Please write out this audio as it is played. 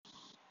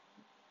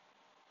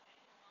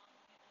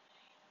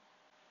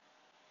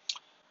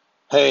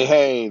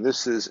Hey,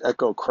 this is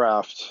Echo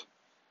Craft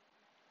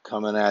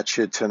coming at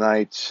you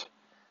tonight.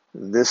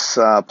 This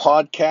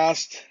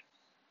podcast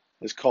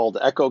is called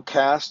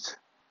EchoCast,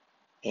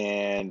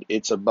 and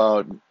it's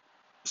about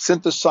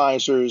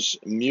synthesizers,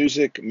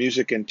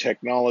 music and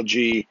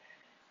technology,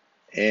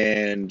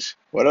 and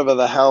whatever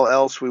the hell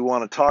else we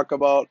want to talk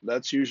about.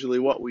 That's usually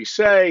what we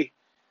say,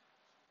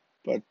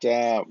 but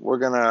we're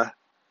going to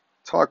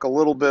talk a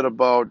little bit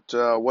about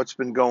what's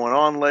been going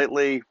on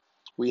lately.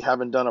 We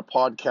haven't done a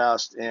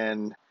podcast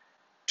in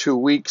 2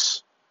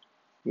 weeks.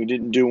 We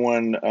didn't do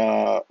one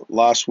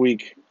last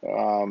week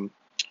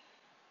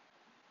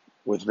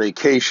with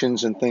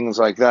vacations and things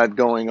like that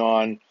going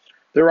on.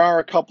 There are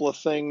a couple of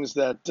things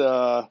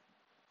that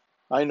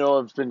I know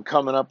have been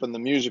coming up in the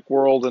music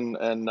world,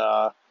 and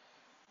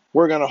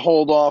we're going to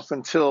hold off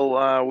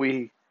until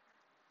we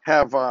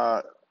have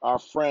our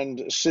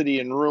friend City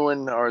in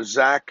Ruin or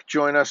Zach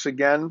join us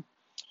again.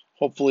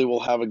 Hopefully, we'll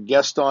have a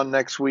guest on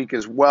next week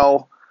as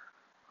well.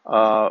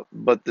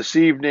 But this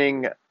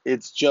evening,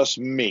 it's just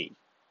me.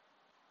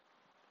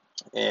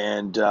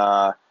 And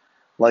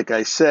like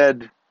I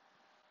said,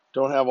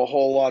 don't have a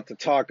whole lot to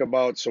talk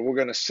about, so we're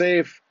going to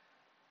save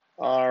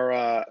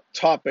our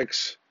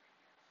topics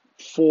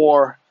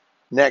for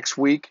next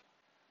week.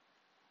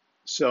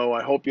 So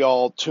I hope you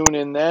all tune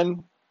in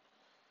then.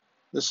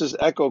 This is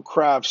Echo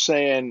Craft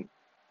saying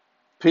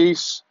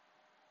peace.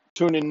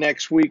 Tune in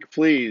next week,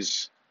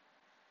 please.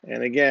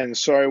 And again,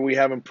 sorry we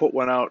haven't put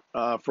one out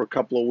for a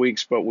couple of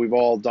weeks, but we've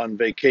all done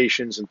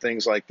vacations and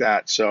things like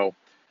that. So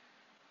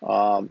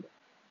um,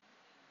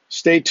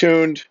 stay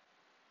tuned.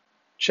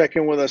 Check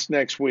in with us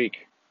next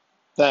week.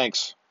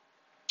 Thanks.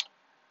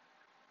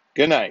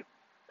 Good night.